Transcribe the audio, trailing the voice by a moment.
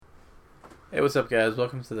Hey, what's up, guys?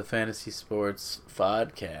 Welcome to the Fantasy Sports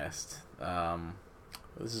Podcast.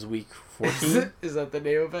 This is week 14. Is that the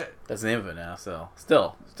name of it? That's the name of it now, so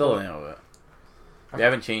still the name of it. We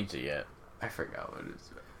haven't changed it yet. I forgot what it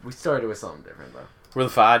is. We started with something different, though. We're the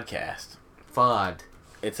Fodcast. Fod.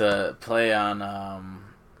 It's a play on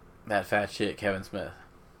that fat shit, Kevin Smith.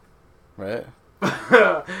 Right?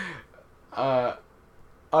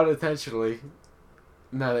 Unintentionally.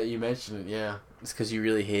 Now that you mention it, yeah. It's because you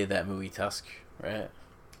really hated that movie Tusk, right?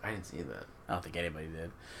 I didn't see that. I don't think anybody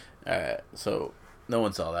did. Alright, so no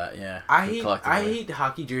one saw that, yeah. I hate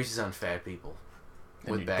hockey jerseys on fat people.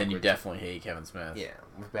 Then you definitely hate Kevin Smith. Yeah,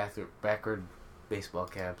 with backward baseball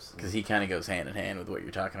caps. Because he kind of goes hand in hand with what you're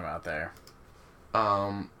talking about there.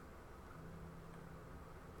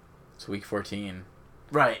 It's week 14.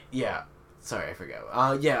 Right, yeah. Sorry, I forgot.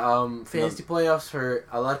 Fantasy playoffs for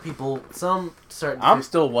a lot of people. Some start... I'm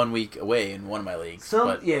still 1 week away in one of my leagues.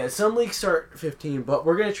 Some leagues start 15, but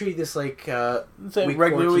we're going to treat this like it's a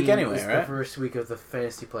regular week anyway, right? The first week of the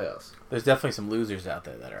fantasy playoffs. There's definitely some losers out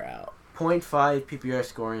there that are out. 0.5 PPR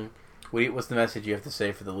scoring. What's the message you have to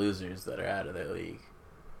say for the losers that are out of their league?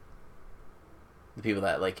 The people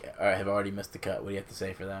that have already missed the cut. What do you have to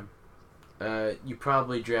say for them? You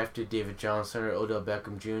probably drafted David Johnson or Odell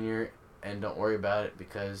Beckham Jr., and don't worry about it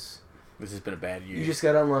because this has been a bad year. You just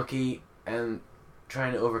got unlucky, and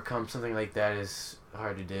trying to overcome something like that is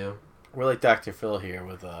hard to do. We're like Dr. Phil here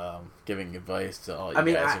with giving advice to all you guys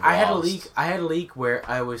who lost. I had a league where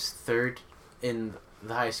I was third in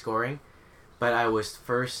the high scoring, but I was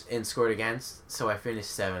first in scored against, so I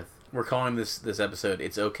finished 7th. We're calling this episode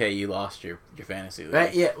 "It's Okay You Lost Your Fantasy League."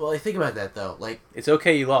 Right? Yeah. Well, think about that though. It's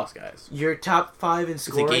okay you lost, guys. You're top 5 in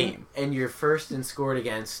scoring, it's a game. And you're first in scored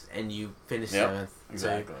against, and you finished 7th.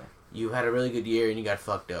 Exactly. So you had a really good year, and you got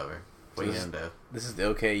fucked over. What are you gonna do? This is the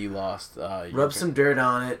okay you lost. Rub some dirt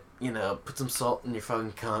on it. Put some salt in your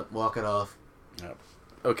fucking cunt. Walk it off. Yep.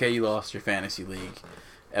 Okay, you lost your fantasy league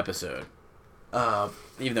episode.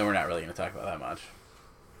 Even though we're not really going to talk about that much.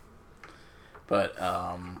 But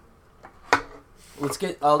let's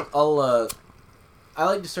get. I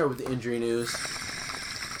like to start with the injury news.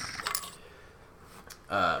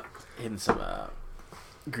 Hitting some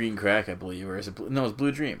green crack, I believe, or is it? No, it's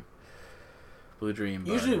Blue Dream. Blue Dream.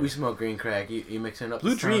 Usually we smoke green crack. You mix it up.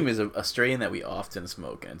 Blue Dream is a strain that we often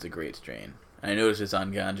smoke, and it's a great strain. And I noticed it's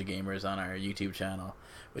on Ganja Gamers on our YouTube channel,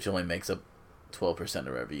 which only makes up 12%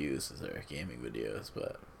 of our views as our gaming videos,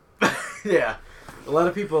 but yeah, a lot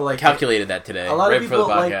of people calculated that today. A lot of people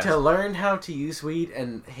like to learn how to use weed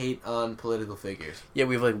and hate on political figures. Yeah,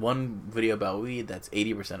 we have one video about weed that's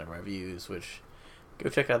 80% of our views, which go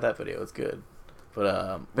check out that video. It's good.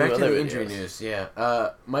 But back to the injury news.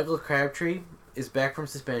 Yeah, Michael Crabtree is back from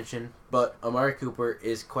suspension, but Amari Cooper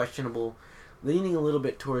is questionable, leaning a little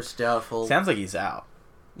bit towards doubtful. Sounds like he's out.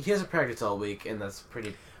 He hasn't practiced all week, and that's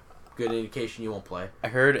pretty good indication you won't play. I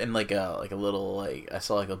heard in a little I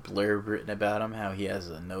saw a blurb written about him how he has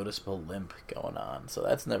a noticeable limp going on, so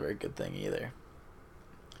that's never a good thing either.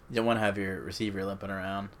 You don't want to have your receiver limping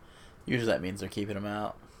around. Usually that means they're keeping him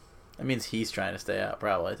out. That means he's trying to stay out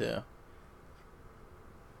probably too.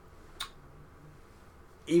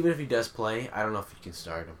 Even if he does play, I don't know if you can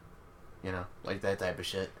start him. That type of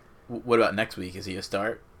shit. What about next week? Is he a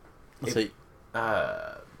start?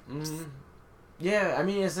 Yeah, I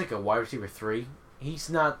mean, it's like a wide receiver 3. He's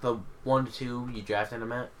not the 1 to 2 you drafted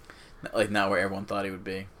him at. Not where everyone thought he would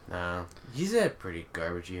be. No. He's had a pretty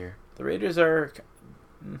garbage year. The Raiders are...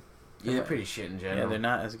 Yeah, they're pretty shit in general. Yeah, they're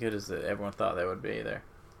not as good as everyone thought they would be either.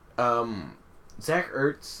 Zach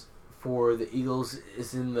Ertz for the Eagles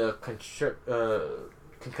is in the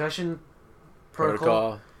concussion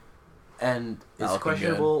protocol. And is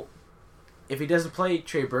questionable. Good. If he doesn't play,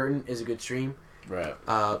 Trey Burton is a good stream. Right.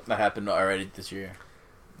 That happened already this year.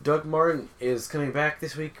 Doug Martin is coming back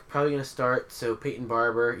this week, probably going to start. So Peyton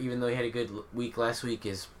Barber, even though he had a good week last week,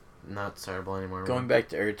 is not startable anymore. Going back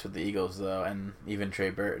to Ertz with the Eagles, though, and even Trey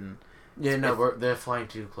Burton. Yeah, no, they're flying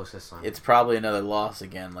too close this time. It's probably another loss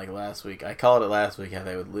again, like last week. I called it last week how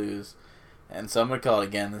they would lose. And so I'm going to call it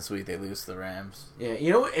again this week. They lose to the Rams. Yeah,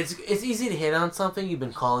 it's easy to hit on something you've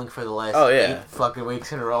been calling for the last 8 fucking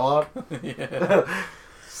weeks in a row. Yeah.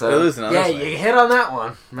 So, you hit on that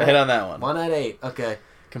one. I hit on that one. 1 out of 8. Okay.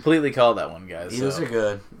 Completely called that one, guys. Eagles are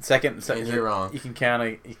good. Second, you're wrong. You can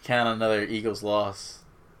count another Eagles loss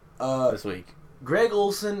this week. Greg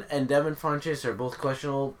Olsen and Devin Funchess are both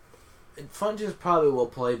questionable. Funchess probably will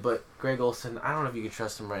play, but Greg Olsen, I don't know if you can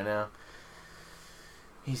trust him right now.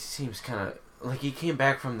 He seems kind of like he came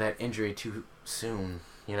back from that injury too soon,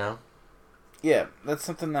 Yeah, that's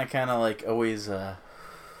something that kind of always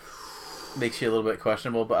makes you a little bit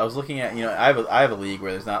questionable. But I was looking at, I have a league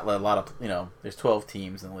where there's not a lot of, there's 12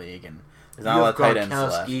 teams in the league, and there's not a lot of tight ends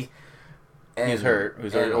left. He's hurt.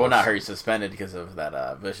 Well, not hurt. He's suspended because of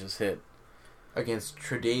that vicious hit against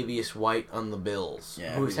Tre'Davious White on the Bills,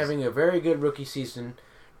 Yeah, who's having a very good rookie season,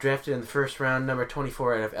 drafted in the first round, number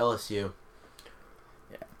 24 out of LSU.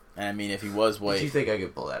 Yeah, and I mean, if he was White, do you think I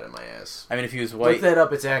could pull that in my ass? I mean, if he was White, look that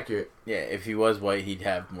up. It's accurate. Yeah, if he was White, he'd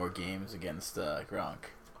have more games against Gronk.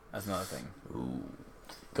 That's another thing. Ooh,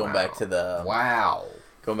 going back to the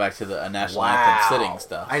national anthem sitting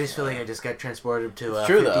stuff. I just feel like I just got transported to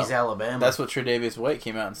 50s Alabama. That's what Tre'Davious White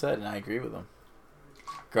came out and said, and I agree with him.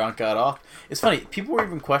 Gronk got off. It's funny. People were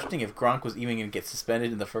even questioning if Gronk was even going to get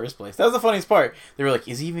suspended in the first place. That was the funniest part. They were like,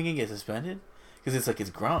 "Is he even going to get suspended?" Because it's like it's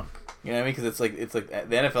Gronk. You know what I mean? Because it's like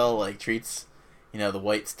the NFL like treats the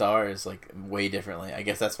White Stars like way differently. I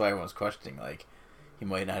guess that's why everyone's questioning like he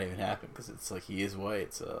might not even happen because it's like he is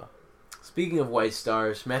white. So speaking of White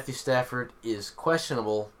Stars, Matthew Stafford is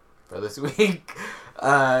questionable for this week.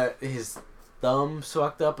 His thumb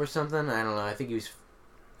sucked up or something. I don't know. I think he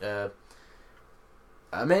was.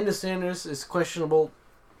 Amanda Sanders is questionable.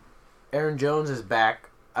 Aaron Jones is back.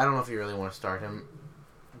 I don't know if you really want to start him.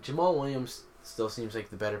 Jamal Williams still seems like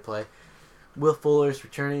the better play. Will Fuller's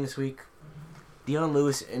returning this week. Dion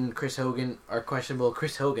Lewis and Chris Hogan are questionable.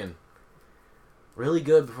 Chris Hogan, really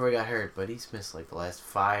good before he got hurt, but he's missed like the last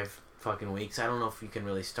 5 fucking weeks. I don't know if you can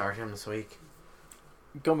really start him this week.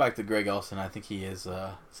 Going back to Greg Olsen, I think he is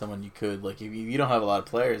someone you could like. If you don't have a lot of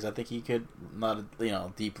players, I think he could not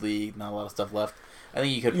deep league, not a lot of stuff left. I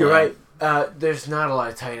think you could. You're right. There's not a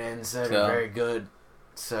lot of tight ends that are very good.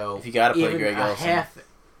 So if you got to play Greg Olsen, Olsen, half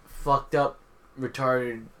fucked up,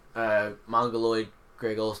 retarded, mongoloid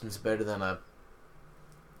Greg Olsen's better than a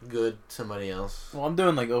good somebody else. Well, I'm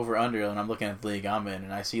doing like over under, and I'm looking at the league I'm in,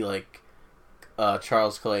 and I see like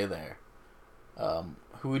Charles Clay there.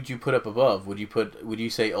 Who would you put up above? Would you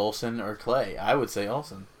say Olsen or Clay? I would say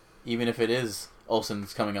Olsen, even if it is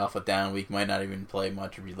Olsen's coming off a down week, might not even play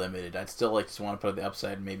much or be limited. I'd still just want to put up the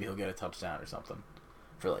upside, and maybe he'll get a touchdown or something.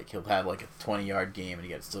 For like he'll have like a 20-yard game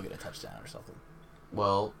and still get a touchdown or something.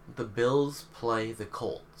 Well, the Bills play the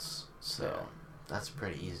Colts, so that's a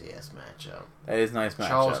pretty easy ass matchup. That is a nice matchup.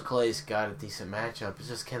 Charles Clay's got a decent matchup. It's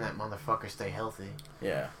just can that motherfucker stay healthy?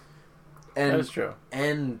 Yeah, and that is true.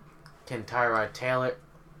 And can Tyrod Taylor?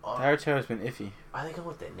 Tyrod Taylor's been iffy. I think I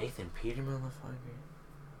want that Nathan Peterman motherfucker.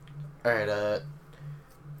 All right,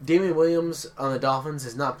 Damian Williams on the Dolphins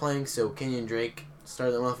is not playing, so Kenyon Drake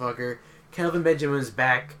started that motherfucker. Kelvin Benjamin's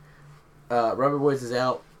back. Robert Woods is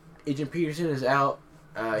out. Adrian Peterson is out.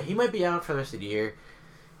 He might be out for the rest of the year.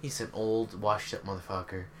 He's an old, washed-up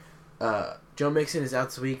motherfucker. Joe Mixon is out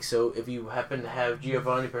this week, so if you happen to have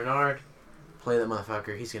Giovanni Bernard, play that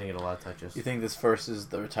motherfucker. He's going to get a lot of touches. You think this first is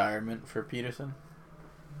the retirement for Peterson?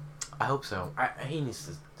 I hope so. He needs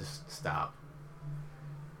to just stop.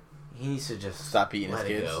 He needs to just stop eating his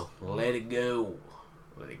kids. Let it go.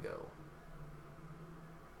 Let it go.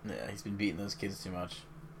 Yeah, he's been beating those kids too much.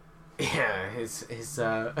 Yeah, his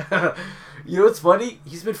you know what's funny?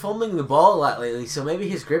 He's been fumbling the ball a lot lately, so maybe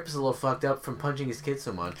his grip is a little fucked up from punching his kids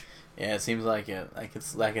so much. Yeah, it seems like it.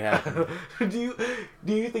 That could happen. Do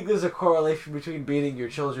you think there's a correlation between beating your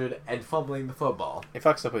children and fumbling the football? It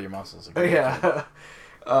fucks up with your muscles. Yeah.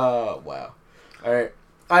 Wow. All right.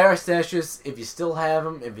 IR stashes, if you still have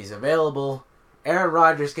him, if he's available. Aaron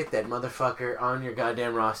Rodgers, get that motherfucker on your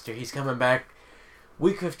goddamn roster. He's coming back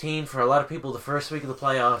week 15 for a lot of people, the first week of the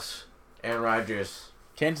playoffs. Aaron Rodgers.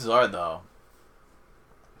 Chances are, though,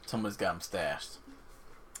 someone's got him stashed.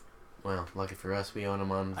 Well, lucky for us, we own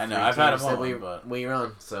him on. I know, I've had him on, but we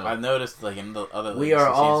run. So I've noticed, like in the other, we are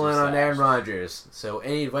all in on Aaron Rodgers. So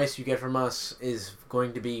any advice you get from us is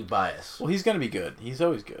going to be biased. Well, he's gonna be good. He's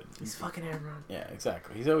always good. He's fucking Aaron Rodgers. Yeah,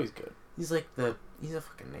 exactly. He's always good. He's like he's a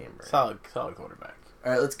fucking name, right? Solid quarterback.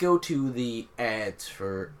 All right, let's go to the ads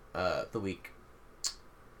for the week.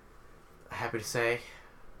 Happy to say,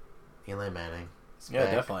 Eli Manning.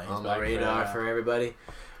 Definitely. He's on the radar for everybody.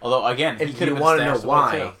 Although, again, if you want to know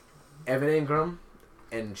why, Evan Ingram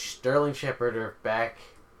and Sterling Shepard are back,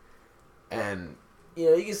 and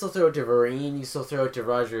you can still throw it to Vereen. You can still throw it to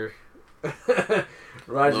Roger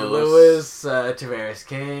Lewis, Tavares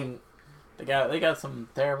King. They got some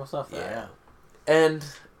terrible stuff there. Yeah. And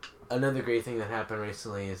another great thing that happened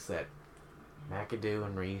recently is that McAdoo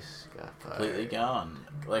and Reese got fired. Completely gone,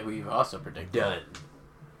 like we've also predicted.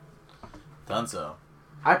 Done so.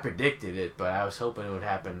 I predicted it, but I was hoping it would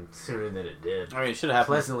happen sooner than it did. I mean, it should have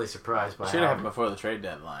happened. Pleasantly surprised by it. Should have happened before the trade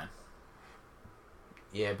deadline.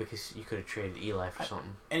 Yeah, because you could have traded Eli for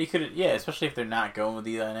something. And you could, especially if they're not going with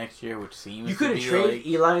Eli next year, which seems you could have traded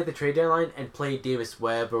Eli at the trade deadline and played Davis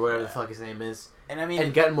Webb or whatever the fuck his name is, and I mean,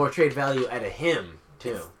 and gotten more trade value out of him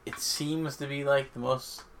too. It seems to be like the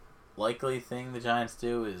most likely thing the Giants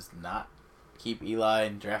do is not keep Eli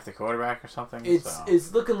and draft a quarterback or something.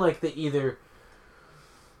 It's looking like they either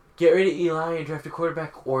get rid of Eli and draft a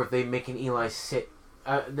quarterback, or if they make an Eli sit.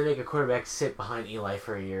 They make a quarterback sit behind Eli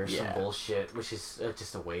for a year or some bullshit, which is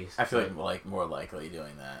just a waste. I feel like more likely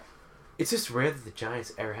doing that. It's just rare that the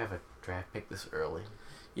Giants ever have a draft pick this early.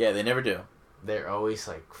 Yeah, they never do. They're always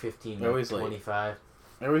like 15 to 25.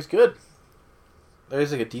 They're always good. They're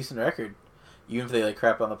always like a decent record. Even if they like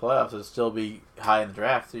crap on the playoffs, it'll still be high in the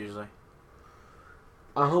draft usually.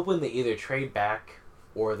 I'm hoping they either trade back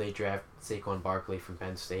or they draft Saquon Barkley from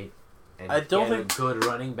Penn State and I don't get think a good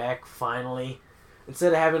running back finally.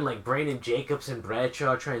 Instead of having like Brandon Jacobs and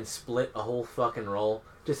Bradshaw try and split a whole fucking role,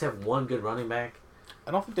 just have one good running back.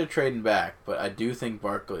 I don't think they're trading back, but I do think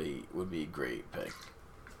Barkley would be a great pick.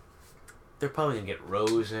 They're probably gonna get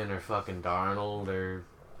Rosen or fucking Darnold or.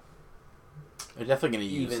 They're definitely gonna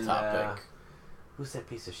use top pick. Who's that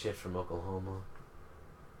piece of shit from Oklahoma?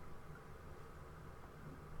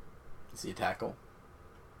 Is he a tackle?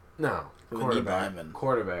 No,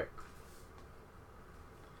 quarterback.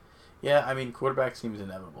 Yeah, I mean, quarterback seems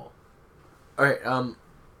inevitable. All right,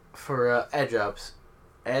 for edge ups,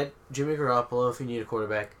 add Jimmy Garoppolo if you need a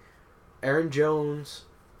quarterback. Aaron Jones,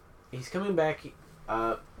 he's coming back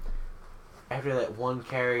after that one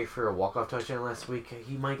carry for a walk-off touchdown last week.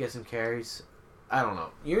 He might get some carries. I don't know.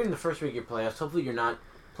 You're in the first week of your playoffs. Hopefully you're not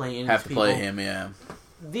playing any Have to people. play him, yeah.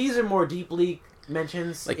 These are more deep league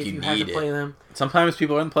mentions like if you you have to need play them. Sometimes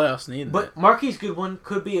people in the playoffs need it. But Marquise Goodwin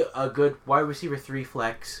could be a good wide receiver 3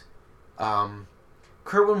 flex.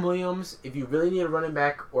 Kerwin Williams, if you really need a running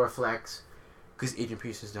back or a flex, because Adrian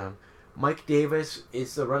Peterson's done. Mike Davis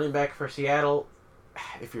is the running back for Seattle,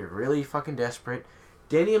 if you're really fucking desperate.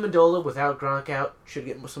 Danny Amendola, without Gronk out, should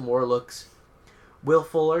get some more looks. Will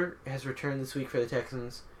Fuller has returned this week for the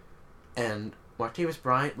Texans. And Martavis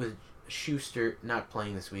Bryant with Schuster not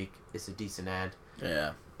playing this week is a decent ad.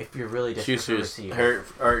 Yeah. If you're really desperate for receiver. hurt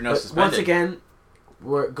or no, suspended. Once again,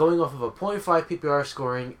 we're going off of a 0.5 PPR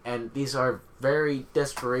scoring, and these are very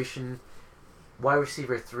desperation wide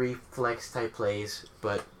receiver 3 flex type plays,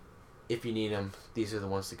 but if you need them, these are the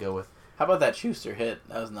ones to go with. How about that Schuster hit?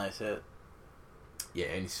 That was a nice hit. Yeah,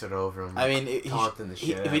 and he stood over him. I mean, if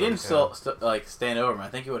he didn't stand over him, I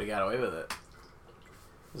think he would have got away with it.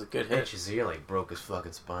 It was a good hit. And Shazier broke his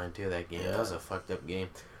fucking spine too that game. Yeah. That was a fucked up game.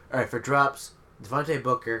 Alright, for drops, Devontae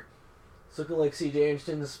Booker. It's looking like C.J.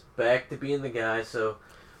 Anderson's back to being the guy, so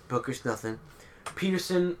Booker's nothing.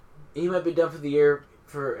 Peterson, he might be done for the year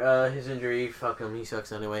for his injury. Fuck him, he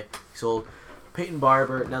sucks anyway. He's old. Peyton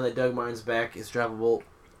Barber, now that Doug Martin's back, is droppable.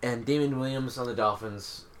 And Damian Williams on the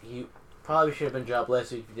Dolphins. He probably should have been dropped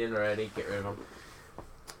last week if you didn't already. Get rid of him.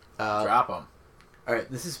 Drop him. Alright,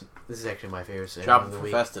 this is actually my favorite segment Drop of the him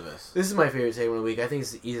week. for Festivus. This is my favorite segment of the week. I think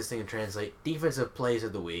it's the easiest thing to translate. Defensive plays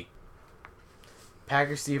of the week.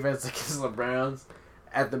 Packers defense against the Browns.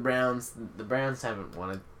 At the Browns, the Browns haven't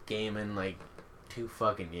won a game in like 2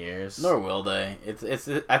 fucking years. Nor will they. It's.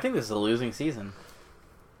 I think this is a losing season.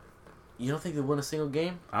 You don't think they'll win a single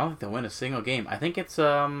game? I don't think they'll win a single game. I think it's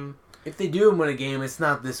If they do win a game, it's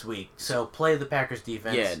not this week. So play the Packers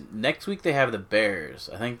defense. Yeah, next week they have the Bears.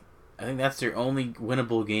 I think that's their only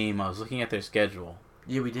winnable game. I was looking at their schedule.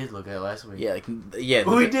 Yeah, we did look at it last week. Yeah,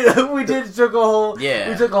 We did took a whole Yeah.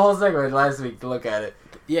 We took a whole segment last week to look at it.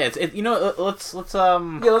 Yeah, let's let's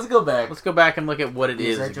go back. Let's go back and look at what it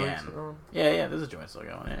is that again. Yeah, there's a joint still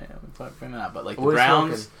going. Yeah, we're figuring that out. But like the What is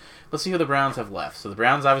Browns, smoking? let's see who the Browns have left. So the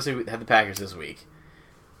Browns obviously had the Packers this week.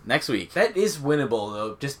 Next week, That is winnable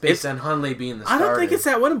though, just based on Hundley being the I starter. don't think it's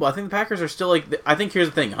that winnable. I think the Packers are still like. I think here's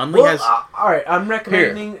the thing. Hundley has. all right. I'm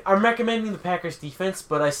recommending the Packers defense,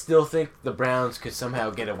 but I still think the Browns could somehow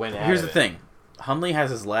get a win out Here's of the it. thing. Hundley has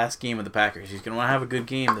his last game with the Packers. He's going to want to have a good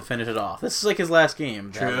game to finish it off. This is like his last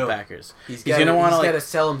game to have the Packers. He's going to want to got to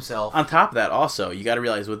sell himself. On top of that, also, you got to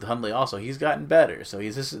realize with Hundley also, he's gotten better. So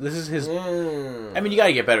this is his. I mean, you got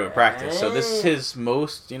to get better with practice. So this is his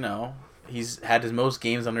most, he's had his most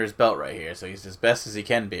games under his belt right here. So he's as best as he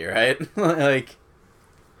can be, right? Like,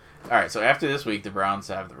 all right. So after this week, the Browns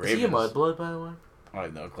have the Ravens. Is he a mudblood, by the way? I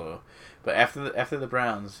have no clue. But after the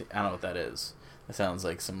Browns, I don't know what that is. It sounds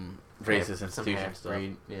like some racist institution stuff.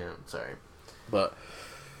 Yeah, sorry. But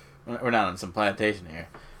we're not on some plantation here.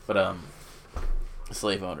 But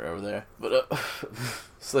slave owner over there. But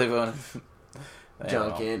slave owner.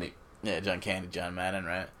 John Candy. Yeah, John Candy, John Madden,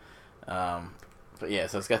 right? But yeah,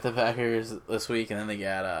 so it's got the Packers this week, and then they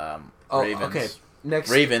got Ravens. Okay.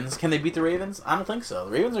 Next. Ravens. Can they beat the Ravens? I don't think so.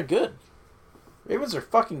 The Ravens are good. Ravens are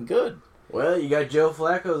fucking good. Well, you got Joe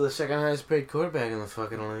Flacco, the second highest paid quarterback in the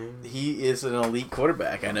fucking league. He is an elite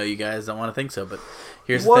quarterback. I know you guys don't want to think so, but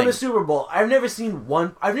here's He the won thing. the Super Bowl. I've never seen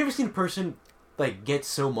a person like get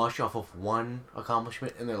so much off of one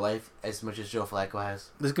accomplishment in their life as much as Joe Flacco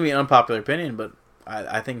has. This is going to be an unpopular opinion, but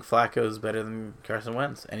I think Flacco is better than Carson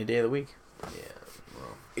Wentz any day of the week. Yeah.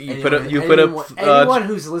 Anyone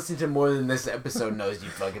who's listened to more than this episode knows you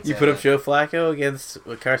fucking. You put up Joe Flacco against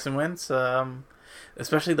Carson Wentz,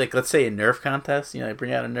 especially like let's say a Nerf contest. You know, they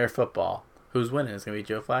bring out a Nerf football. Who's winning? It's gonna be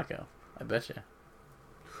Joe Flacco. I bet you.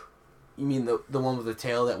 You mean the one with the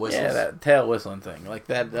tail that whistles? Yeah, that tail whistling thing, like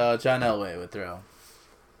that John Elway would throw.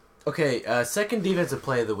 Okay, second defensive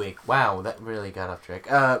play of the week. Wow, that really got off track.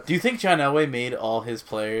 Do you think John Elway made all his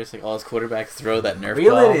players, like all his quarterbacks, throw that Nerf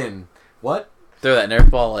reel ball? it in. What? Throw that Nerf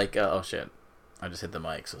ball like, oh shit. I just hit the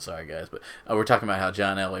mic, so sorry guys. But we're talking about how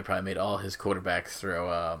John Elway probably made all his quarterbacks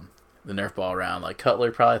throw the Nerf ball around. Like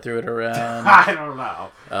Cutler probably threw it around. I don't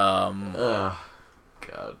know.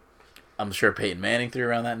 God. I'm sure Peyton Manning threw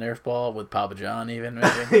around that Nerf ball with Papa John even,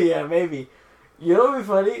 maybe. Yeah, maybe. You know what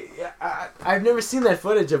would be funny? I've never seen that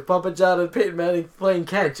footage of Papa John and Peyton Manning playing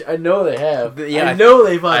catch. I know they have. Yeah, I know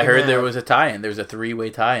they fucking I heard have. there was a tie-in. There was a 3-way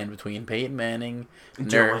tie-in between Peyton Manning,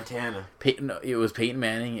 Joe Montana. It was Peyton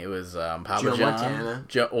Manning. It was Papa Joe John. Montana.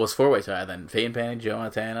 Well, it was 4-way tie then. Peyton Manning, Joe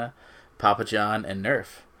Montana, Papa John, and Nerf.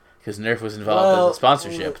 Because Nerf was involved as a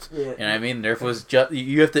sponsorship. Yeah. You know what I mean? Nerf was just...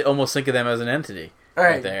 You have to almost think of them as an entity. All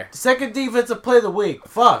right, there. Second defensive play of the week.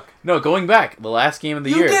 Fuck. No, going back. The last game of the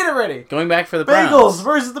year. You did already. Going back for the Bengals Browns.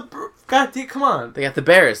 versus the... God damn, come on. They got the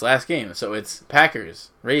Bears last game. So it's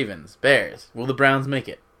Packers, Ravens, Bears. Will the Browns make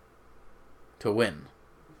it to win?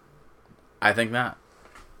 I think not.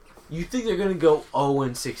 You think they're going to go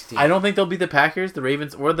 0-16? I don't think they'll beat the Packers, the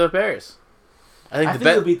Ravens, or the Bears. I think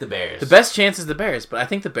they'll beat the Bears. The best chance is the Bears, but I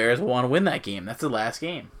think the Bears will want to win that game. That's the last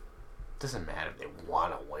game. Doesn't matter if they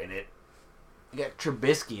want to win it. You got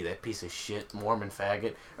Trubisky, that piece of shit, Mormon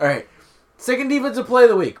faggot. All right, second defensive play of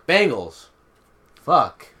the week. Bengals.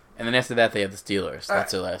 Fuck. And then after that, they have the Steelers.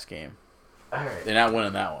 That's their last game. All right. They're not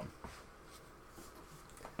winning that one.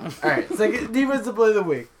 All right, second defensive play of the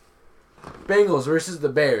week. Bengals versus the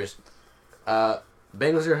Bears.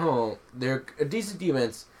 Bengals are home. They're a decent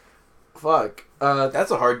defense. Fuck. That's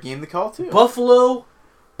a hard game to call, too. Buffalo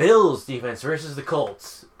Bills defense versus the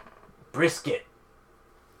Colts. Brisket.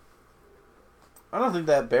 I don't think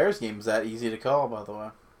that Bears game is that easy to call, by the way.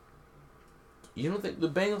 You don't think the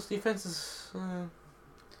Bengals defense is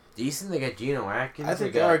decent? They got Geno Atkins. I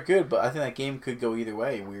think they are good, but I think that game could go either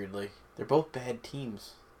way, weirdly. They're both bad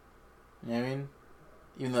teams. You know what I mean?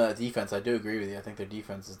 Even though that defense, I do agree with you. I think their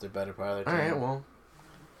defense is their better part of their team. Alright,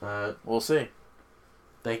 well. We'll see.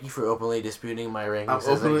 Thank you for openly disputing my rankings.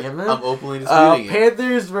 I'm openly disputing it.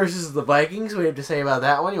 Panthers versus the Vikings. What do you have to say about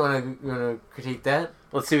that one? You want to critique that?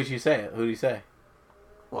 Let's see what you say. Who do you say?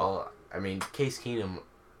 Well, I mean, Case Keenum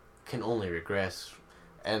can only regress,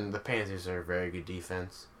 and the Panthers are a very good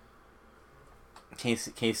defense. Case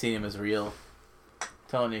Keenum is real. I'm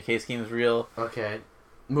telling you, Case Keenum is real. Okay.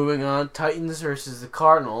 Moving on, Titans versus the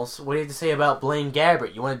Cardinals. What do you have to say about Blaine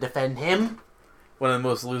Gabbert? You want to defend him? One of the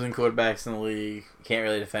most losing quarterbacks in the league. Can't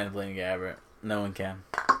really defend Blaine Gabbert. No one can.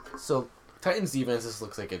 So, Titans defense just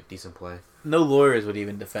looks like a decent play. No lawyers would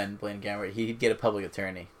even defend Blaine Gabbert. He'd get a public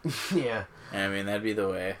attorney. Yeah. I mean, that'd be the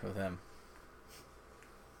way with him.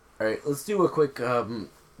 Alright, let's do a quick,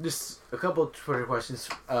 just a couple Twitter questions.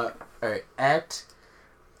 Alright,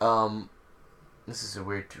 this is a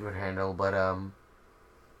weird Twitter handle, but,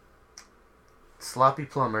 Sloppy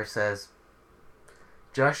Plumber says,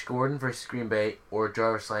 Josh Gordon versus Green Bay or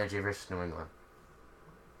Jarvis Landry versus New England?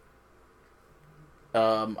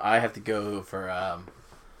 I have to go for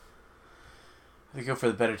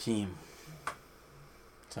the better team.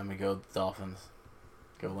 So I'm gonna go with the Dolphins.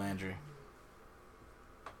 Go Landry.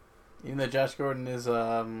 Even though Josh Gordon is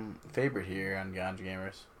favorite here on Ganja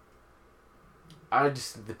Gamers. I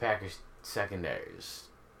just think the Packers secondary is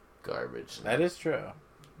garbage. That is true.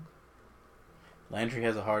 Landry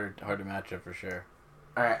has a harder matchup for sure.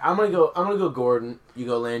 All right, I'm gonna go Gordon. You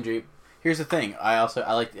go Landry. Here's the thing. I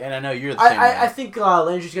like, and I know you're the same way. I think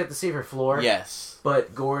Landry's got the safer floor. Yes,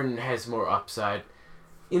 but Gordon has more upside.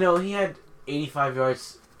 You know, he had 85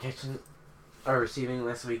 yards catching or receiving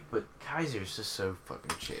last week, but Kaiser's just so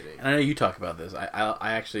fucking shitty. And I know you talk about this. I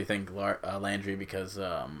actually think Landry because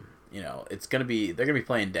they're gonna be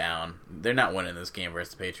playing down. They're not winning this game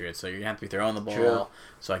versus the Patriots, so you're gonna have to be throwing the ball. True.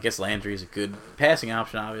 So I guess Landry's a good passing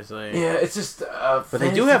option, obviously. Yeah, it's just but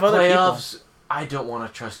they do have other playoffs. people. I don't want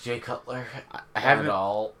to trust Jay Cutler I haven't at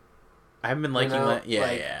all. I haven't been liking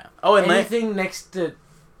Yeah, yeah. Oh, and anything next to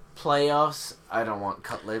playoffs, I don't want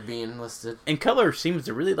Cutler being listed. and Cutler seems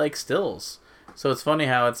to really like Stills. So it's funny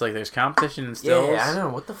how it's like there's competition in Stills. Yeah, I know.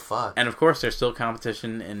 What the fuck? And of course, there's still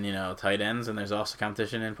competition in tight ends, and there's also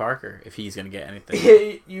competition in Parker if he's gonna get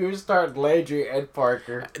anything. You start Landry and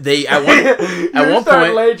Parker. They at one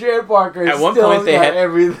point Landry and Parker. at one point they had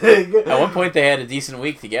everything. At one point they had a decent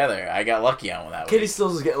week together. I got lucky on that. Kenny week.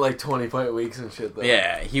 Stills is getting like 20-point weeks and shit though.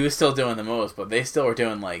 Yeah, he was still doing the most, but they still were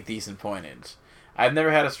doing like decent pointage. I've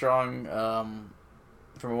never had a strong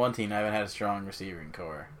from one team. I haven't had a strong receiving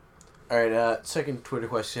core. All right. Second Twitter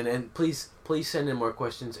question, and please send in more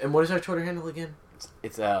questions. And what is our Twitter handle again?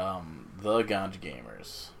 It's the Ganj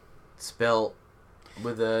Gamers. Spell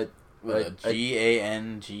with a GANG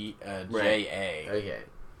right. JA. Okay.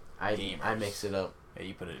 I Gamers. mix it up. Yeah,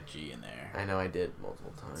 you put a G in there. I know I did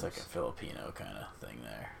multiple times. It's like a Filipino kind of thing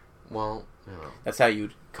there. Well, you know. That's how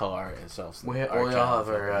you'd call ourselves. We all channel have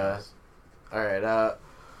our. All right.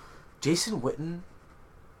 Jason Witten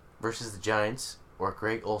versus the Giants, or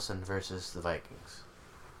Greg Olsen versus the Vikings.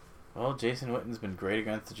 Well, Jason Witten's been great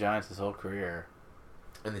against the Giants his whole career.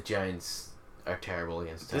 And the Giants are terrible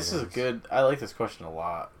against. This Titans. is good. I like this question a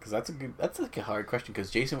lot because that's like a hard question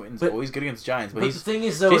because Jason Witten's But- always good against Giants, but But he's the thing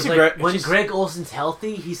is, though, Jason is like, Gre- when just- Greg Olsen's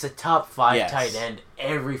healthy, he's a top 5 Yes. tight end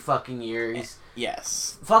every fucking year. He's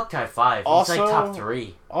yes. fuck top 5. Also- He's like top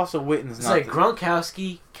 3. Also, Witten's It's not like the-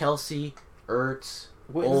 Gronkowski, Kelsey, Ertz,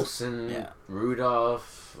 Witten's- Olsen, yeah.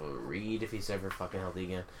 Rudolph, Reed if he's ever fucking healthy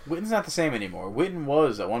again. Witten's not the same anymore. Witten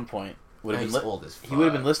was at one point would have He's been old as fuck. he would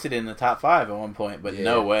have been listed in the top 5 at one point, but Yeah.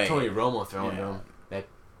 no way. Tony Romo throwing Yeah. to him. That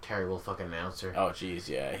terrible fucking announcer. Oh jeez,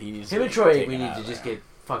 yeah, he needs Him to and be Troy taken we need out to of just there. get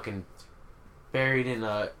fucking buried in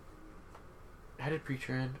a. How did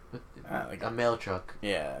Preacher end? With like a mail truck.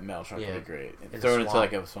 Yeah, a mail truck Yeah. would be great. In a Throw it into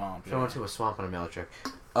swamp. like a swamp. Throw yeah. into a swamp on a mail truck.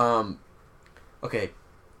 Okay.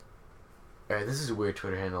 Alright, this is a weird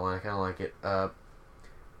Twitter handle and I kinda like it.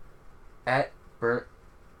 At Burnt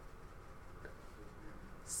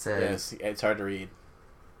says Yes, it's hard to read.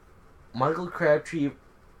 Michael Crabtree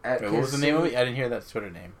at Wait, what was the name of it? I didn't hear that Twitter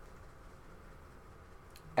name.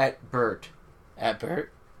 At Bert. At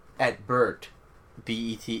Bert? At Bert.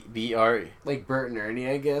 BETBR. Like Bert and Ernie,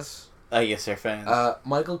 I guess. I guess they're fans.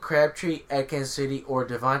 Michael Crabtree at Kansas City or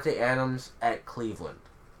Devontae Adams at Cleveland.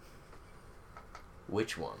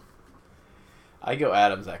 Which one? I go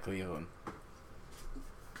Adams at Cleveland.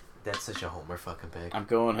 That's such a homer fucking pick. I'm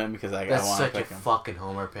going him because I That's want to such a pick him. fucking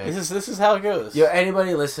homer pick. This is how it goes. Yo,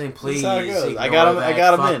 anybody listening, This please. is how it goes. I ignore got him. that I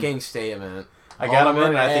got him fucking in. statement. I got him in.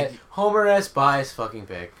 And I think Homer S. bias fucking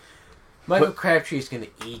pick. Michael Crabtree's gonna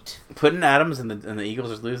eat. putting Adams and the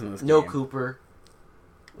Eagles are losing this No game. Cooper.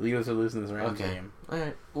 The Eagles are losing this Rams Okay. game. All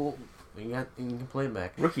right. Well, you can play it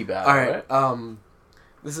back. Rookie battle. All right.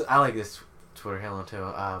 I like this Twitter handle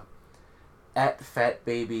too. At Fat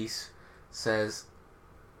Babies says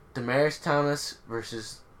Demaryius Thomas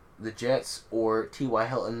versus the Jets or T.Y.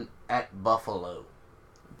 Hilton at Buffalo.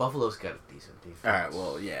 Buffalo's got a decent defense. All right.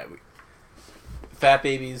 Well, yeah. Fat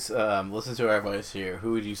babies. Listen to our advice here.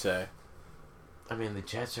 Who would you say? I mean, the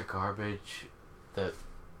Jets are garbage. The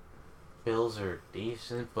Bills are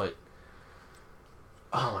decent, but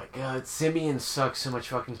oh my god, Simeon sucks so much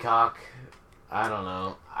fucking cock. I don't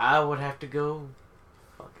know. I would have to go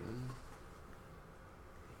fucking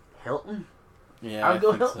Hilton. Yeah, I'll I go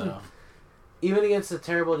think Hilton. so. Even against a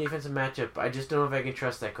terrible defensive matchup, I just don't know if I can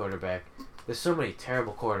trust that quarterback. There's so many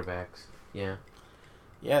terrible quarterbacks. Yeah.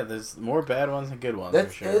 Yeah, there's more bad ones than good ones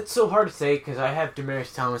That's for sure. it's so hard to say because I have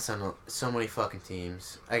Demaryius Thomas on so many fucking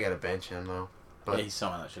teams. I gotta bench him though. But Yeah, he's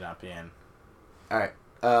someone that should not be in. all right,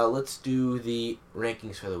 let's do the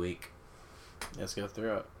rankings for the week. Let's go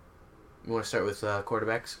through it. You want to start with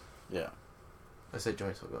quarterbacks? Yeah. I said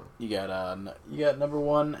Joyce will go. You got number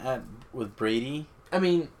one with Brady, I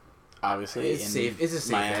mean, obviously. it's in safe. It's a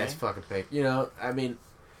safe Miami. ass fucking pick. You know, I mean,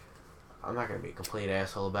 I'm not gonna be a complete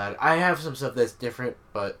asshole about it. I have some stuff that's different,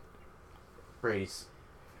 but Brady's.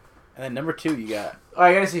 And then number two, you got Oh,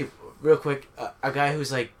 I gotta say real quick, a guy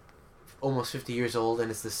who's like almost 50 years old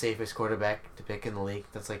and is the safest quarterback to pick in the league.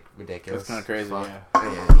 That's like ridiculous. That's kinda crazy, Fuck.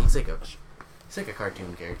 yeah. Yeah, he's like a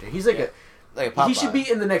cartoon character. He's like Yeah. like a Popeye. he should be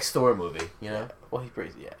in the next Thor movie. You know? Well, he's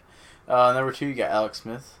crazy. Yeah. Number two, you got Alex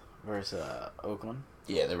Smith versus Oakland.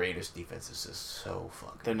 Yeah, the Raiders' defense is just so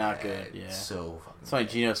fucking. They're not bad. good, yeah. So fucking. It's funny,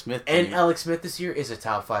 bad. Geno Smith. And Alex Smith this year is a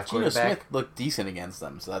top 5 Geno quarterback. Smith looked decent against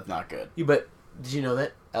them, so that's not good. But did you know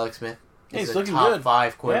that Alex Smith He's a looking top good.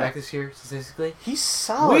 5 quarterback Yeah. this year, statistically. He's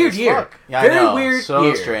solid. Weird as year. Fuck. Yeah, Very I know. weird So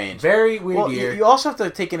year. strange. Very weird Well, year. you also have to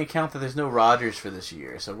take into account that there's no Rodgers for this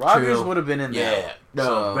year. So Rodgers True. would have been in there. Yeah. No,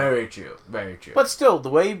 So- very true. Very true. But still, the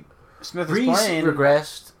way Smith is Breeze playing,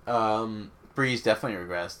 regressed. Breeze definitely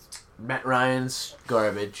regressed. Matt Ryan's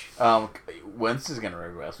garbage. Wentz is going to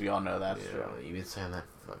regress. We all know that. Yeah, you've been saying that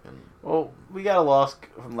fucking... Well, we got a loss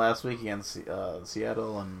from last week against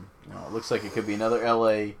Seattle, and it looks like it could be another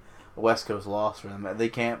LA West Coast loss for them. They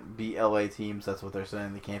can't beat LA teams. That's what they're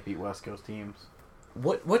saying. They can't beat West Coast teams.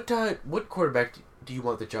 What quarterback do you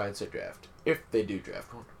want the Giants to draft if they do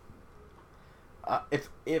draft one?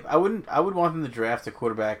 If I would want them to draft a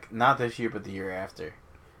quarterback not this year but the year after,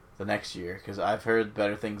 the next year, because I've heard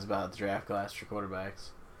better things about the draft class for quarterbacks.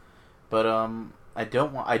 But I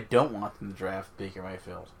don't want them to draft Baker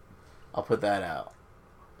Mayfield. I'll put that out.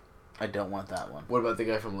 I don't want that one. What about the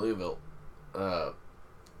guy from Louisville,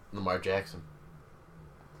 Lamar Jackson?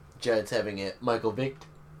 Giants having a Michael Vick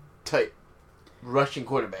type rushing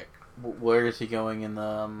quarterback. Where is he going in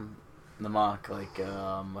the mock? Like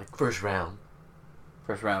First round.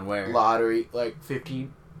 First round where? Lottery, like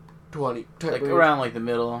 15, 20 type Like range. around like the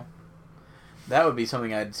middle. That would be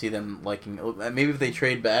something I'd see them liking. Maybe if they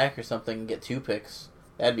trade back or something and get 2 picks,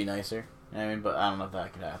 that'd be nicer. I mean, but I don't know if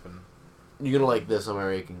that could happen. You're going to like this on my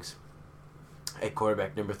rankings. At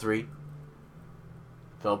quarterback number 3,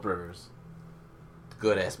 Philip Rivers.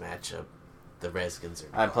 good-ass matchup. The Redskins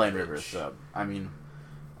are I'm playing garbage. Rivers, so I mean,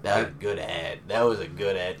 That was a good ad. That was a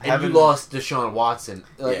good ad. And Having- you lost Deshaun Watson.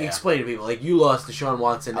 Like, Yeah. Explain to people. Like, you lost Deshaun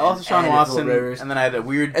Watson. I lost Deshaun added Watson, Phillip Rivers. and then I had a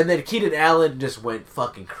weird. And then Keenan Allen just went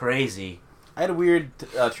fucking crazy. I had a weird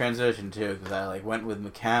transition too because I went with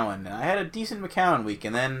McCown, and I had a decent McCown week,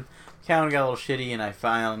 and then McCown got a little shitty, and I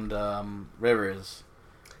found Rivers.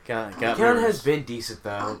 Got McCown Rivers. has been decent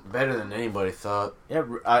though, better than anybody thought. Yeah,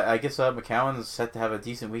 I guess McCown's set to have a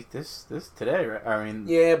decent week this today, right? I mean,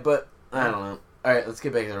 Yeah, but I don't know. All right, let's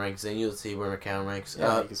get back to the ranks. Then you'll see where McCown ranks. you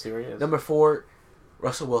can see where he is. Number 4,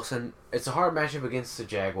 Russell Wilson. It's a hard matchup against the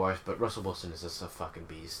Jaguars, but Russell Wilson is just a fucking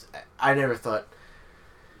beast. I never thought.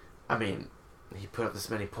 I mean, he put up this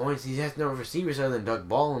many points. He has no receivers other than Doug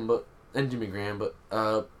Baldwin, and Jimmy Graham. But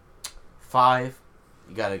 5,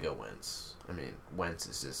 you gotta go Wentz. I mean, Wentz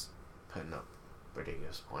is just putting up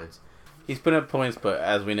ridiculous points. He's putting up points, but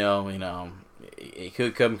as we know, it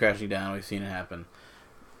could come crashing down. We've seen it happen.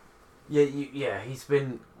 Yeah, he's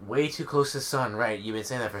been way too close to the sun, right? You've been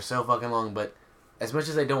saying that for so fucking long, but as much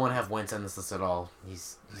as I don't want to have Wentz on this list at all,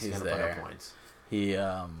 he's gonna put there. up points. He's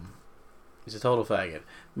a total faggot.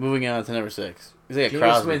 Moving on to number 6. He's like a Jameis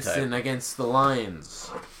Crosby Winston type. against the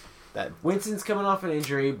Lions. That Winston's coming off an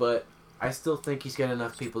injury, but I still think he's got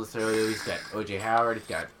enough people to throw to. He's got O.J. Howard, he's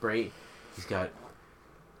got Brait, he's got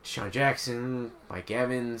Deshaun Jackson, Mike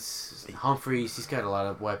Evans, Humphreys. He's got a lot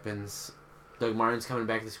of weapons. Doug Martin's coming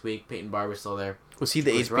back this week. Peyton Barber's still there. was he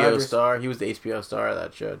the Chris HBO Rogers. star? He was the HBO star of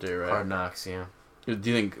that show too, right? Hard Knocks, yeah. Do you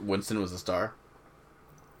think Winston was the star?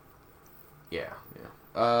 Yeah.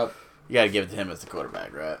 You gotta give it to him as the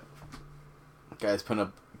quarterback, right? Guy's putting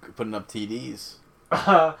up TDs,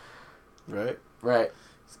 right? Right.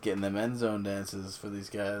 He's getting them end zone dances for these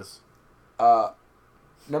guys.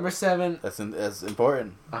 Number 7. That's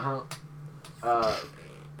important.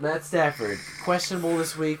 Matt Stafford, questionable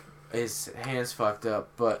this week. His hand's fucked up,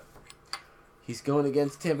 but he's going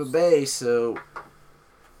against Tampa Bay, so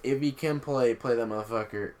if he can play that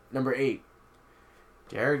motherfucker. Number 8,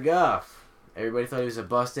 Jared Goff. Everybody thought he was a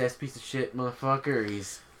bust-ass piece of shit motherfucker.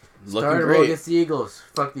 He's Looking started great. against the Eagles.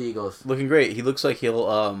 Fuck the Eagles. Looking great. He looks like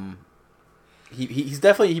he'll he's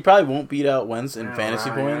definitely, he probably won't beat out Wentz in fantasy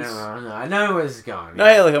points. I know where this is going. No,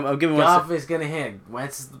 hey, look, I'm giving Wentz. Goff is gonna hit.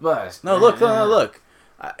 Wentz is the bust. No, look.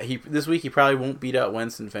 This week he probably won't beat out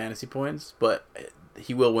Wentz in fantasy points, but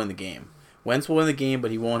he will win the game. Wentz will win the game,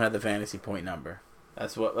 but he won't have the fantasy point number.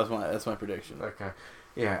 That's my prediction. Okay.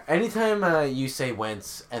 Yeah. Anytime you say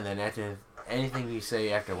Wentz and then after anything you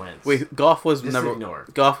say after Wentz. Wait, Goff was Just ignore.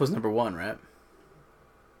 Goff was number 1, right?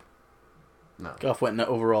 No. Goff went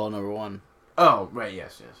overall number 1. Oh, right,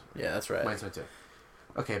 yes. Yeah, that's right. Mine's 2.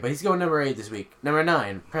 Okay, but he's going number 8 this week. Number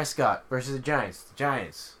 9, Prescott versus the Giants. The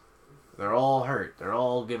Giants. They're all hurt. They're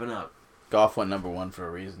all giving up. Goff went number 1 for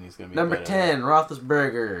a reason. He's gonna be Number better. 10,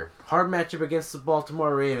 Roethlisberger. Hard matchup against the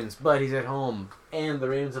Baltimore Ravens, but he's at home. And the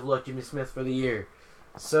Ravens have looked Jimmy Smith for the year.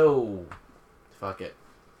 So, fuck it.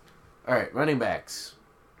 Alright, running backs.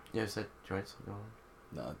 You have said joints? Go on.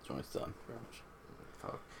 No, joint's done. Pretty much.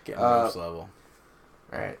 Fuck. Getting nerves level.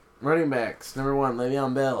 Alright, running backs. Number 1,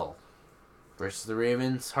 Le'Veon Bell versus the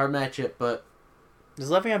Ravens. Hard matchup, but Does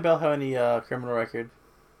Le'Veon Bell have any criminal record?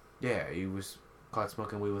 yeah, he was caught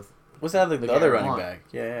smoking weed with What's that? The guy other I running want. back.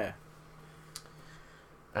 Yeah.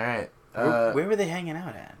 All right. Where were they hanging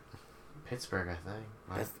out at? Pittsburgh, I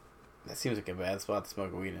think. That seems like a bad spot to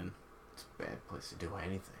smoke weed in. It's a bad place to do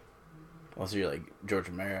anything. Unless you're like George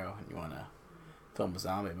Romero and you want to film a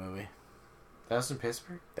zombie movie. That was in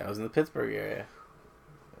Pittsburgh? That was in the Pittsburgh area.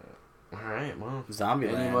 Alright, well. Zombie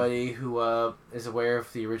Anybody who is aware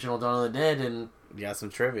of the original Dawn of the Dead and You got some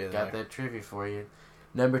trivia there. got that trivia for you.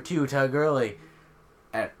 Number 2, Todd Gurley.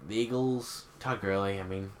 At the Eagles, Todd Gurley, I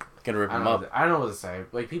mean... Gonna rip I him don't up. know what to say.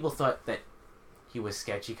 Like, people thought that he was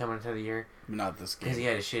sketchy coming into the year. Not this game. Because he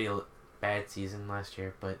had a shitty, bad season last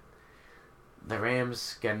year. But the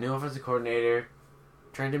Rams got a new offensive coordinator.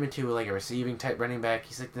 Turned him into, like, a receiving type running back.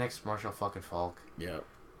 He's like the next Marshall fucking Falk. Yep.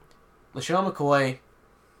 LaShawn McCoy,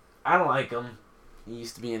 I don't like him. He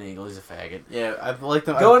used to be an Eagle. He's a faggot. Yeah, I've liked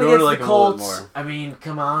them. Going I've grown against to like the him a little Colts. more. I mean,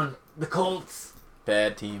 come on. The Colts.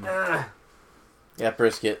 Bad team. Ah. Yeah,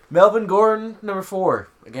 Brisket. Melvin Gordon, number 4,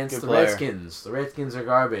 against Good the player. Redskins. The Redskins are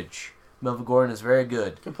garbage. Melvin Gordon is very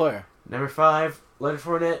good. Good player. Number 5, Leonard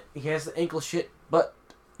Fournette. He has the ankle shit, but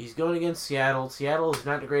he's going against Seattle. Seattle is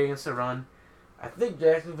not great against the run. I think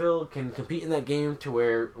Jacksonville can compete in that game to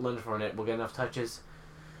where Leonard Fournette will get enough touches.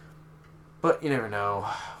 But you never know.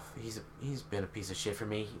 He's been a piece of shit for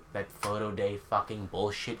me. That photo day fucking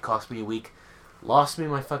bullshit cost me a week. Lost me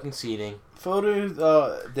my fucking seating.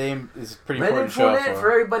 Photo Dame is pretty Leonard important show Fournette,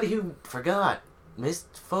 for everybody who forgot,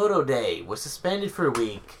 missed photo day, was suspended for a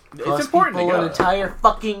week. It's Cost important to people go. an entire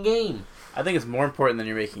fucking game. I think it's more important than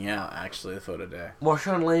you're making out, actually, the photo day.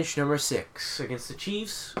 Marshawn Lynch, number 6, against the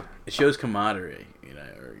Chiefs. It shows camaraderie,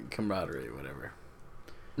 or camaraderie, whatever.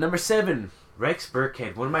 Number 7, Rex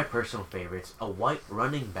Burkhead, one of my personal favorites, a white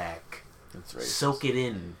running back. That's racist. Soak it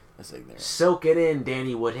in. That's ignorant. Soak it in,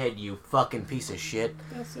 Danny Woodhead, you fucking piece of shit.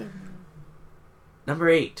 That's ignorant. Number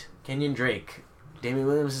 8, Kenyon Drake. Damian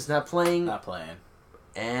Williams is not playing, Not playing.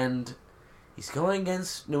 and he's going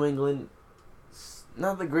against New England.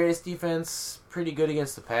 Not the greatest defense, pretty good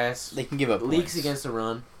against the pass. They can give up Leaks points. against the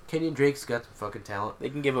run. Kenyon Drake's got some fucking talent. They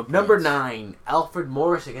can give up Number points. 9, Alfred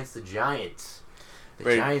Morris against the Giants. The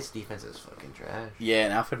Right. Giants' defense is fucking trash. Yeah,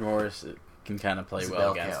 and Alfred Morris can kind of play He's a well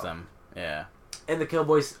bell against cow. them. Yeah. And the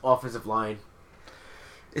Cowboys' offensive line.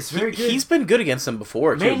 It's very good. He's been good against them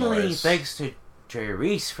before, too, Mainly Morris. thanks to Jerry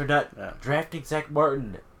Reese for not Yeah. drafting Zach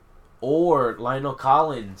Martin or Lionel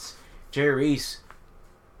Collins. Jerry Reese,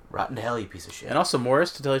 rotten hell, you piece of shit. And also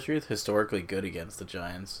Morris, to tell you the truth, historically good against the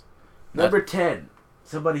Giants. Number 10,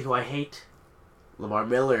 somebody who I hate, Lamar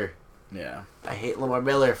Miller. Yeah. I hate Lamar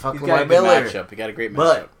Miller. Fuck He's Lamar got a good Miller. matchup. He got a great matchup.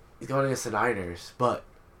 But he's going against the Niners. But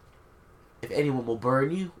if anyone will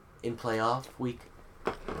burn you in playoff week,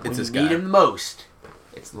 when It's you this need guy. him the most,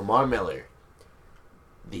 it's Lamar Miller.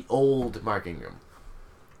 The old Mark Ingram.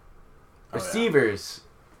 Oh, yeah. Receivers.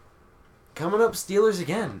 Coming up, Steelers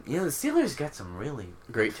again. You know, the Steelers got some really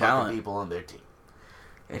Great fucking talent. people on their team.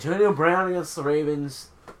 Antonio Brown against the Ravens.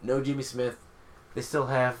 No Jimmy Smith. They still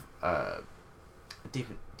have a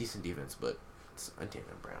decent defense, but it's Antonio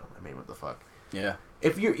Brown. I mean, what the fuck? Yeah.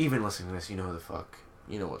 If you're even listening to this, you know who the fuck.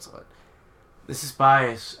 You know what's what. This is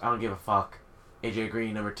bias. I don't give a fuck. AJ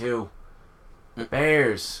Green, number 2.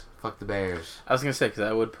 Bears. Fuck the Bears. I was going to say, because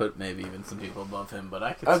I would put maybe even some people above him, but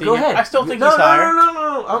I could see Go him. ahead. I still think no, he's no, higher.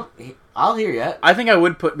 No. I'll hear you. I think I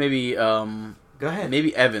would put maybe Go ahead.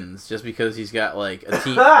 maybe Evans, just because he's got like a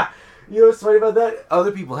team. You know what's funny about that?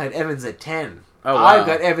 Other people had Evans at 10. Oh, wow. I've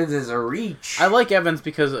got Evans as a reach. I like Evans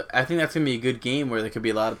because I think that's going to be a good game where there could be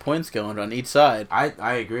a lot of points going on each side.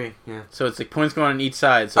 I agree. Yeah. So it's like points going on each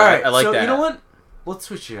side. So All right. I like so that. you know what? Let's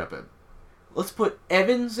switch it up. Let's put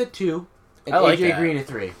Evans at 2 and I like AJ that. Green at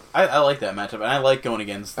 3. I like that matchup, and I like going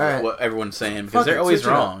against All right. what everyone's saying because Fuck they're it, always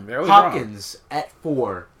switch it up. wrong. They're always wrong. Hopkins at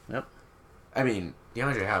 4. Yep. I mean,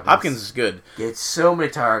 DeAndre Hopkins. Hopkins is good. Gets so many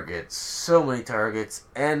targets,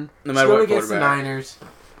 and No he's matter going what against the quarterback. Niners.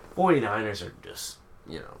 49ers are just,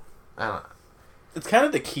 I don't know. It's kind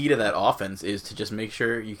of the key to that offense is to just make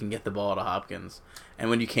sure you can get the ball to Hopkins, and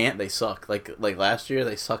when you can't, they suck. Like last year,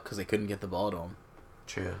 they sucked because they couldn't get the ball to him.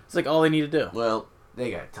 True. It's like all they need to do. Well,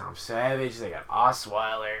 they got Tom Savage, they got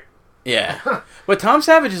Osweiler. Yeah, but Tom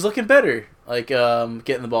Savage is looking better. Like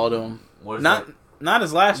getting the ball to him. What is Not that? not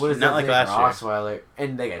as last What year. is Not that like thing last for year. Osweiler,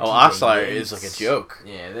 and they got Oh, TJ Osweiler Yates. is like a joke.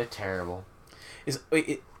 Yeah, they're terrible.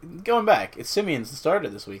 Going back, it's Simeon's the starter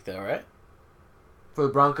this week, though, right? For the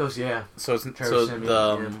Broncos, yeah. So it's Trevor so Siemian,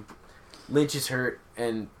 the Lynch is hurt,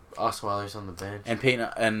 and Osweiler's on the bench. and Peyton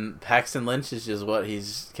and Paxton Lynch is just what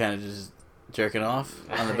he's kind of just jerking off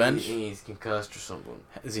on the bench. He's concussed or something.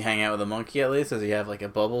 Does he hang out with a monkey at least? Does he have like a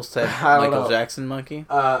Bubbles type I don't Michael know. Jackson monkey?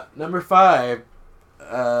 Number 5,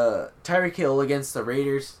 Tyreek Hill against the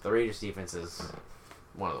Raiders. The Raiders defense is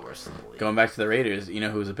one of the worst in the league. Going back to the Raiders, you know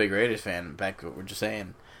who was a big Raiders fan? Back to what we're just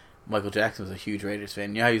saying. Michael Jackson was a huge Raiders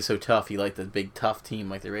fan. You know how he's so tough? He liked the big, tough team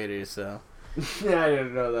like the Raiders, so... Yeah, I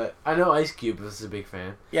didn't know that. I know Ice Cube was a big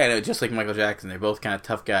fan. Yeah, I know, just like Michael Jackson. They're both kind of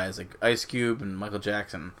tough guys, like Ice Cube and Michael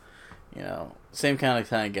Jackson. You know, same kind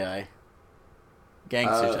of guy.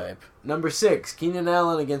 Gangster type. Number 6, Keenan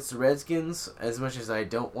Allen against the Redskins. As much as I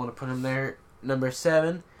don't want to put him there. Number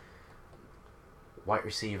 7, wide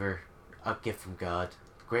receiver, a gift from God,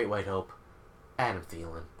 great white hope, Adam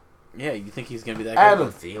Thielen. Yeah, you think he's going to be that Adam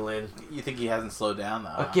good? Thielen. You think he hasn't slowed down, though?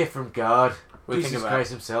 A gift from God. What do you think Jesus about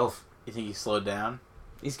Christ himself. You think he slowed down?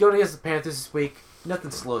 He's going against the Panthers this week. Nothing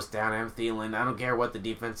slows down Adam Thielen. I don't care what the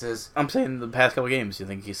defense is. I'm saying the past couple games. You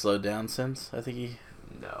think he slowed down since? I think he...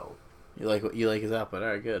 No. You like his output. All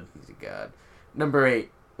right, good. He's a god. Number 8,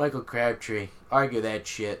 Michael Crabtree. Argue that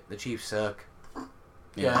shit. The Chiefs suck.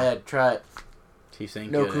 Yeah. Go ahead, try it. Chiefs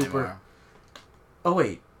ain't No good Cooper. anymore. Oh,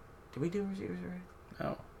 wait. Did we do receivers already?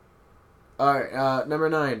 No. Alright, number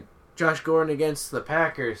 9. Josh Gordon against the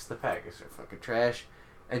Packers. The Packers are fucking trash.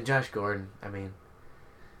 And Josh Gordon, I mean,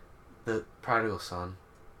 the prodigal son.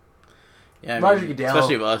 Yeah, Roger Goodell.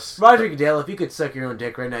 especially of us. Roger Goodell, if you could suck your own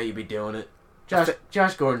dick right now, you'd be doing it.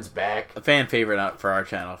 Josh Gordon's back. A fan favorite out for our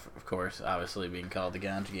channel, of course, obviously being called the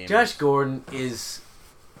Ganja Gamer. Josh Gordon is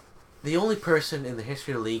the only person in the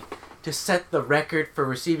history of the league to set the record for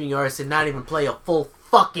receiving yards and not even play a full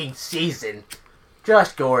fucking season.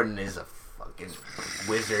 Josh Gordon is a fucking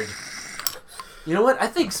wizard. You know what? I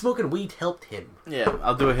think smoking weed helped him. Yeah,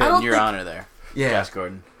 I'll do a hit in your honor there. Yeah. Josh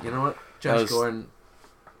Gordon. You know what? Josh Gordon.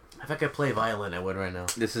 If I could play violin, I would right now.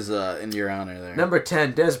 This is in your honor there. Number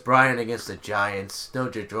 10, Des Bryant against the Giants. No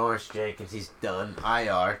Jadorus Jenkins. He's done.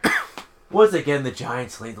 IR. Once again, the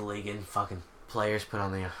Giants lead the league in fucking players put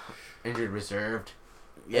on the injured reserved.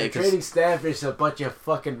 Yeah, trading staff is a bunch of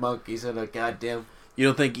fucking monkeys and a goddamn... You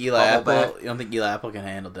don't think Eli Apple? You don't think Eli Apple can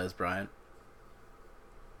handle Des Bryant?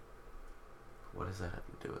 What does that have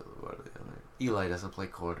to do with one or the other? Eli doesn't play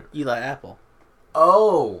quarter. Eli Apple.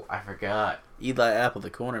 Oh, I forgot. Eli Apple, the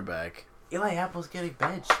cornerback. Eli Apple's getting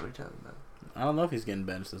benched. What are you talking about? I don't know if he's getting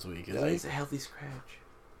benched this week. He's a healthy scratch.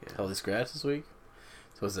 Yeah. Healthy scratch this week?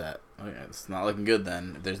 So what's that? Okay, it's not looking good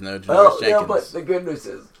then. If there's no Janoris Jenkins. Yeah, but the good news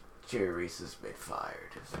is Jerry Reese has been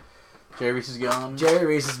fired. Jerry Reese is gone? Jerry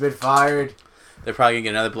Reese has been fired. They're probably going to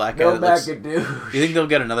get another black guy Go that back looks... and do. You think they'll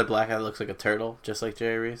get another black guy that looks like a turtle, just like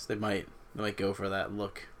Jerry Reese? They might go for that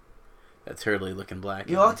look. That turtley looking black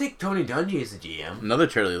guy. Yo, I'll take Tony Dungy as the GM. Another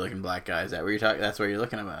turtley looking black guy. Is that where you're talking? That's where you're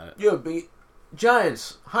looking about it. Yo,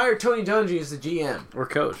 Giants, hire Tony Dungy as the GM. Or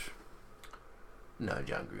coach. No,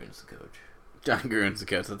 John Gruden's the coach. John Gruden's the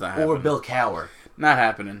coach. That's not happening. Or Bill Cowher. Not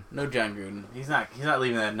happening. No John Gruden. He's not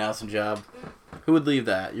leaving that Nelson job. Who would leave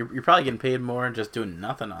that? You're probably getting paid more and just doing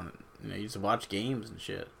nothing on it. You know, you just watch games and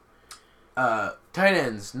shit. Tight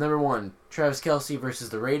ends. Number 1, Travis Kelce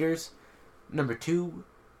versus the Raiders. Number 2,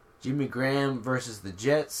 Jimmy Graham versus the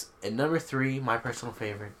Jets. And number 3, my personal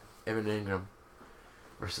favorite, Evan Ingram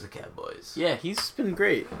versus the Cowboys. Yeah, he's been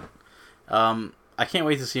great. I can't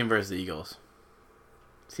wait to see him versus the Eagles.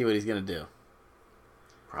 See what he's gonna do.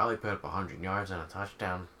 Probably put up 100 yards and a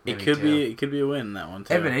touchdown. It could be a win that one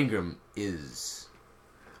too. Evan Ingram is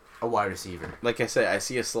a wide receiver. Like I said, I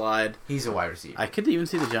see a slide. He's a wide receiver. I could even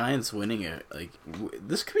see the Giants winning it. Like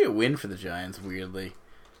this could be a win for the Giants. Weirdly,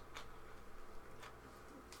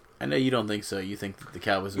 I know you don't think so. You think that the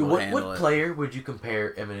Cowboys will handle it. What player would you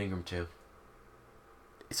compare Evan Ingram to?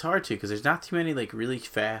 It's hard to because there's not too many like really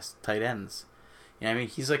fast tight ends. You know what I mean,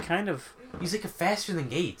 he's like kind of. He's like a faster than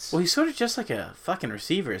Gates. Well, he's sort of just like a fucking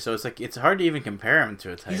receiver, so it's like it's hard to even compare him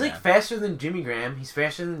to a tight end. He's like faster than Jimmy Graham. He's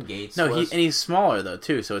faster than Gates. No, he's smaller though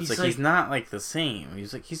too, so it's he's like he's not like the same.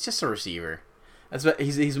 He's just a receiver. That's what,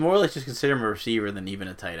 he's more or less just consider him a receiver than even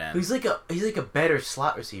a tight end. He's like a better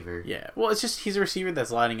slot receiver. Yeah, well, it's just he's a receiver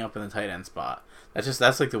that's lining up in the tight end spot.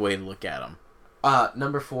 That's like the way to look at him.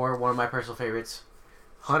 Number 4, one of my personal favorites,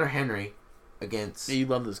 Hunter Henry against Yeah, you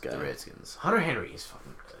love this guy. the Redskins. Hunter Henry is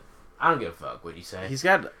fucking good. I don't give a fuck what you say. He's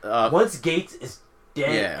got Once Gates is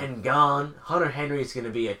dead and gone, Hunter Henry is going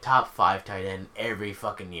to be a top 5 tight end every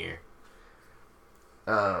fucking year.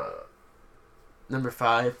 Number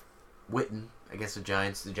 5, Witten against the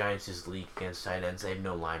Giants. The Giants just leak against tight ends. They have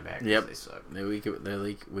no linebackers. Yep. They suck. They're weak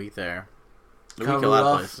there. They're Kyle weak a lot of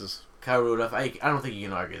Rudolph. places. Kyle Rudolph. I don't think you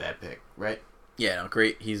can argue that pick, right? Yeah, no,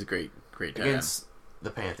 great. He's a great tight end. Against the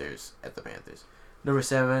Panthers. At the Panthers. Number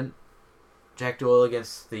 7, Jack Doyle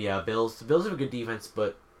against the Bills. The Bills have a good defense,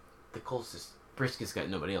 but the Colts just... Brisket's got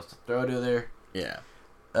nobody else to throw to there. Yeah.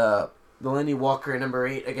 Delaney Walker at number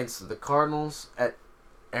 8 against the Cardinals. At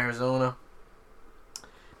Arizona.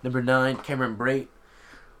 Number 9, Cameron Brate.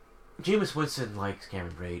 Jameis Winston likes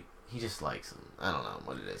Cameron Brate. He just likes him. I don't know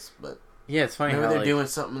what it is, but Yeah, it's funny maybe how they're like, doing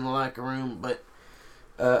something in the locker room. But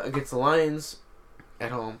against the Lions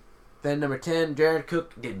at home. Then number 10, Jared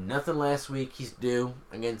Cook did nothing last week. He's due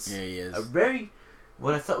against yeah, he is. a very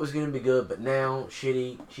what I thought was going to be good, but now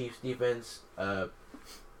shitty Chiefs defense.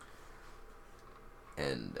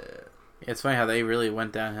 It's funny how they really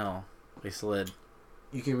went downhill. They slid.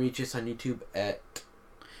 You can reach us on YouTube at.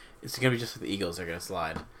 It's gonna be just with the Eagles. They're gonna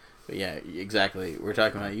slide. But yeah, exactly. We're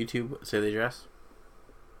talking about YouTube. Say the address.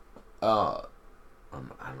 I don't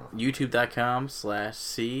know.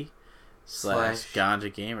 YouTube.com/C/Ganja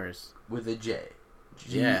Gamers. With a J.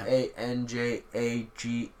 Yeah.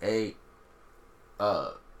 GANJAGA.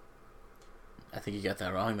 I think you got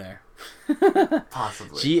that wrong there.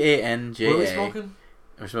 Possibly. GANJA. What are we smoking?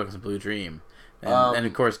 We're smoking some Blue Dream. And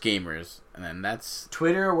of course, Gamers. And then that's...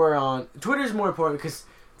 Twitter, we're on... Twitter's more important because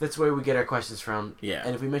that's where we get our questions from. Yeah.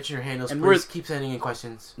 And if we mention your handles, And please keep sending in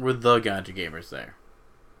questions. We're the Ganja Gamers there.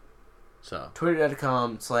 So.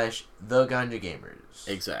 Twitter.com/TheGanjaGamers.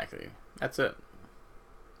 Exactly. That's it.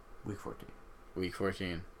 Week 14. Week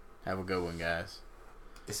 14. Have a good one, guys.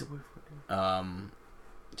 Is it week 14?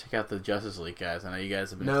 Check out the Justice League, guys. I know you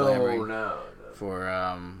guys have been clamoring No. for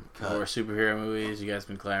more superhero movies. You guys have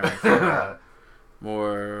been clamoring for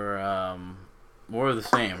more of the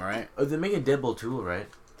same, right? Oh, they're making Deadpool 2, right?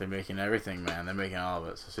 They're making everything, man. They're making all of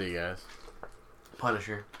it. So see you guys.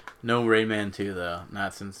 Punisher. No Rayman 2, though.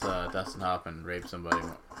 Not since Dustin Hoffman raped somebody.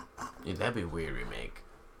 Yeah, that'd be a weird remake.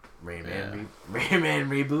 Rayman Yeah.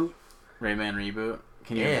 reboot. Rayman reboot.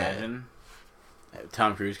 Can you Yeah. imagine?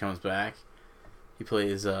 Tom Cruise comes back. He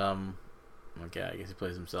plays, I guess he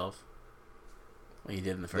plays himself. Like he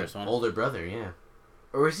did in the first one. Older brother, yeah.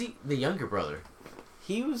 Or is he the younger brother?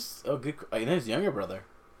 He was a good... I know he's the younger brother.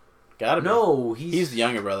 Gotta be. No, He's the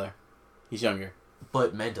younger brother. He's younger.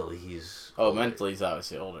 But mentally, he's... Oh, older. mentally he's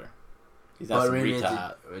obviously older. He's not some Rayman's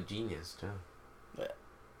retard. a genius, too.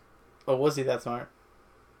 Oh, was he that smart?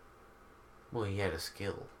 Well, he had a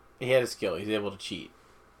skill. He had a skill. He's able to cheat.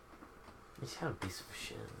 He's kind of a piece of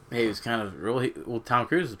shit. He was kind of really... Well, Tom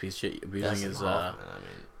Cruise is a piece of shit abusing Dustin his Hoffman,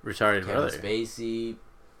 retarded Kevin brother. Spacey,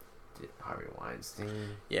 Harvey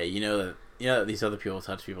Weinstein. Yeah, you know that these other people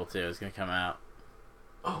touch people too. It's gonna come out.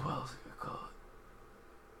 Oh, what else I call it?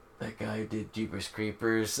 That guy who did Jeepers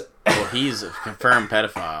Creepers. Well, he's a confirmed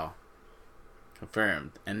pedophile.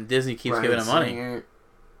 Confirmed. And Disney keeps Bryan giving him money. Singer,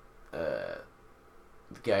 the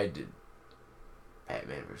guy who did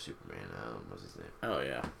Batman vs Superman. What's his name? Oh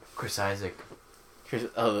yeah. Chris Isaac.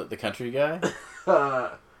 The country guy.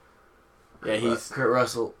 Yeah, he's Kurt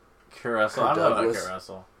Russell. Kurt Russell. I don't know about Kurt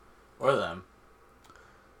Russell. Or them.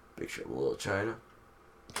 Big Trouble in Little China.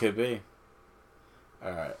 Could be.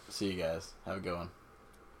 All right. See you guys. Have a good one.